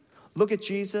Jesus. Look at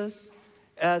Jesus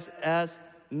as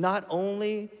not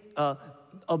only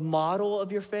a model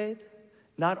of your faith,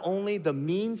 not only the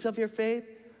means of your faith,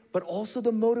 but also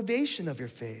the motivation of your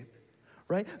faith,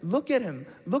 right? Look at him.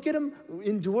 Look at him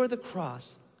endure the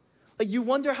cross. Like, you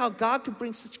wonder how God could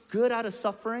bring such good out of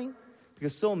suffering?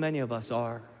 Because so many of us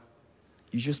are.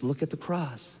 You just look at the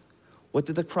cross. What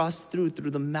did the cross do?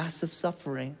 Through the massive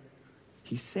suffering,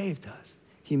 he saved us.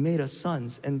 He made us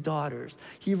sons and daughters.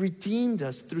 He redeemed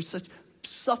us through such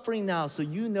suffering now. So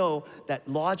you know that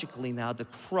logically now the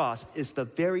cross is the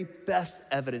very best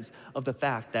evidence of the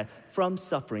fact that from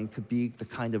suffering could be the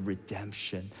kind of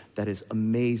redemption that is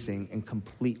amazing and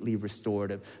completely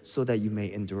restorative so that you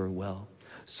may endure well.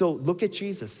 So look at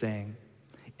Jesus saying,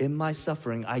 in my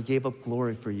suffering, I gave up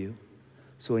glory for you.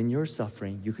 So in your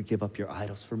suffering, you could give up your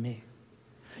idols for me.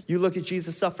 You look at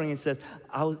Jesus' suffering and says,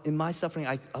 in my suffering,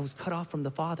 I was cut off from the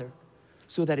Father,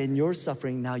 so that in your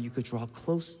suffering, now you could draw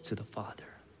close to the Father.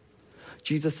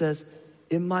 Jesus says,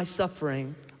 in my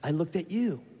suffering, I looked at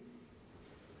you.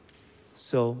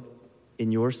 So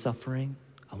in your suffering,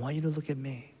 I want you to look at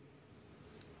me.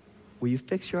 Will you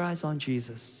fix your eyes on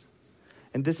Jesus?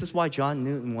 And this is why John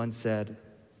Newton once said,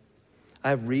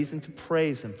 I have reason to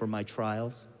praise him for my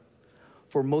trials,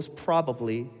 for most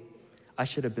probably, I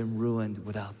should have been ruined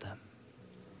without them.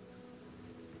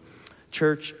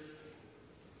 Church,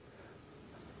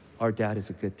 our dad is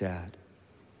a good dad.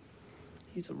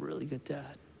 He's a really good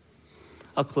dad.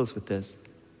 I'll close with this.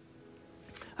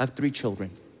 I have 3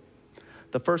 children.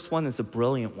 The first one is a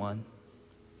brilliant one.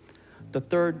 The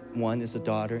third one is a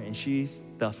daughter, and she's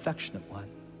the affectionate one.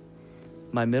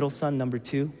 My middle son, number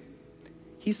 2,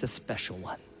 he's the special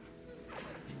one.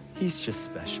 he's just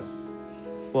special.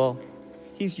 Well,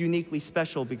 he's uniquely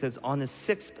special because on his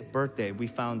 6th birthday, we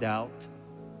found out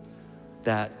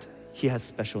that he has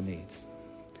special needs,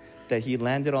 that he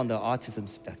landed on the autism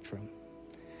spectrum.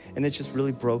 And it just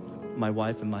really broke my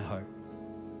wife and my heart.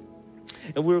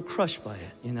 And we were crushed by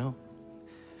it, you know?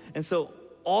 And so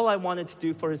all I wanted to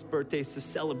do for his birthday is to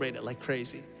celebrate it like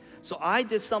crazy. So I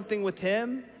did something with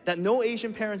him that no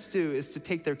Asian parents do, is to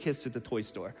take their kids to the toy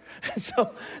store.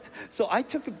 So I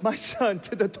took my son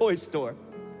to the toy store.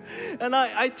 And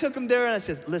I took him there and I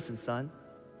said, listen, son,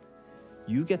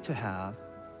 you get to have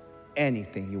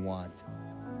anything you want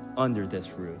under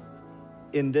this roof.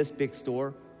 In this big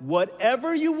store,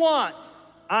 whatever you want.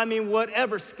 I mean,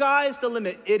 whatever, sky's the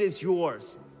limit, it is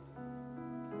yours.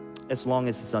 As long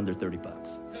as it's under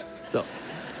 $30. So,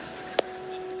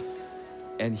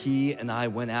 and he and I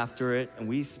went after it, and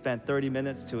we spent 30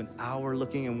 minutes to an hour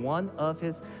looking, and one of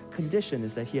his conditions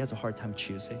is that he has a hard time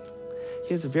choosing.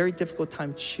 He has a very difficult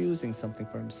time choosing something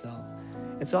for himself.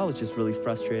 And so I was just really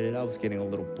frustrated. I was getting a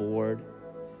little bored.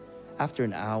 After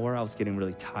an hour, I was getting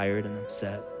really tired and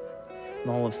upset.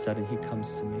 And all of a sudden, he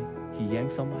comes to me. He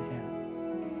yanks on my hand.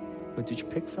 But did you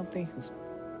pick something?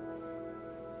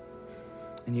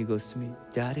 And he goes to me,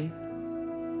 Daddy,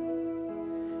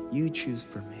 you choose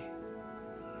for me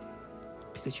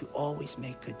because you always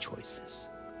make good choices.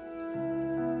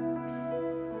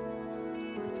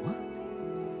 What?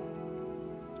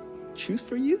 Choose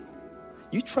for you?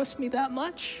 You trust me that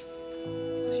much?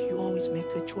 Because you always make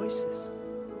good choices.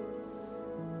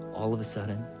 All of a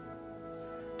sudden,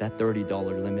 that $30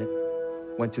 limit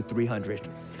went to $300.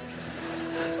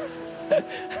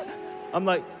 I'm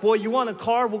like, boy, you want a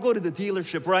car? We'll go to the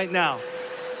dealership right now.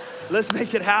 Let's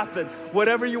make it happen.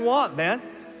 Whatever you want, man.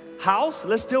 House?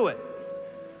 Let's do it.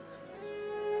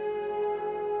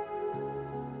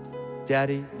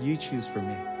 Daddy, you choose for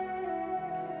me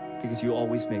because you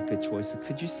always make good choices.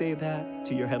 Could you say that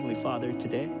to your Heavenly Father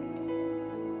today?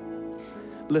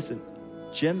 Listen,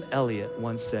 Jim Elliot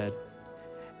once said,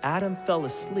 Adam fell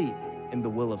asleep in the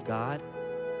will of God,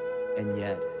 and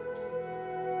yet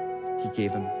he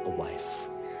gave him a wife.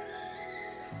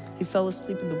 He fell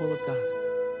asleep in the will of God.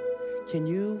 Can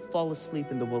you fall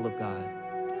asleep in the will of God?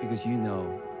 Because you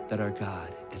know that our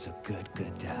God is a good,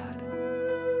 good dad.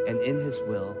 And in his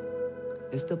will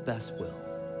is the best will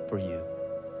for you.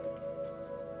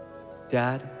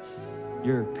 Dad,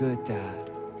 you're a good dad.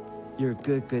 You're a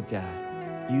good, good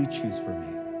dad. You choose for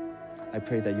me. I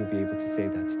pray that you'll be able to say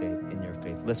that today in your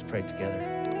faith. Let's pray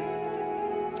together.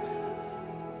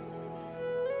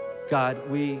 God,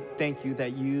 we thank you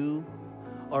that you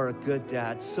are a good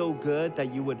dad, so good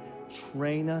that you would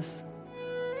train us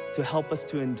to help us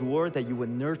to endure, that you would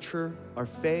nurture our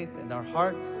faith and our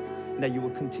hearts, and that you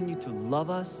would continue to love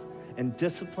us and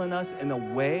discipline us in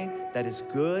a way that is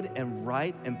good and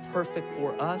right and perfect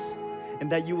for us,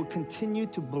 and that you would continue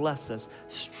to bless us,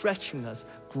 stretching us,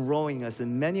 growing us.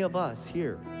 And many of us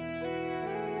here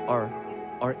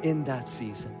are in that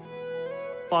season.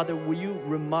 Father, will you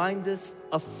remind us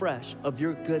afresh of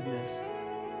your goodness,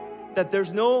 that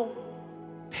there's no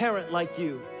parent like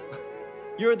you.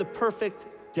 You're the perfect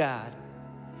dad,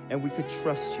 and we could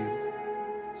trust you.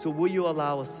 So will you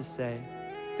allow us to say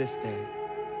this day,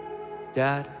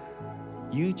 Dad,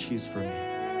 you choose for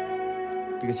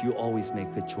me because you always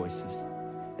make good choices.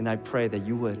 And I pray that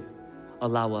you would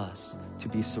allow us to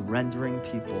be surrendering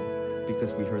people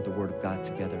because we heard the word of God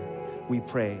together. We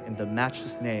pray in the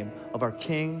matchless name of our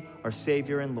King, our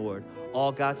Savior, and Lord.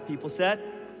 All God's people said,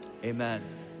 amen.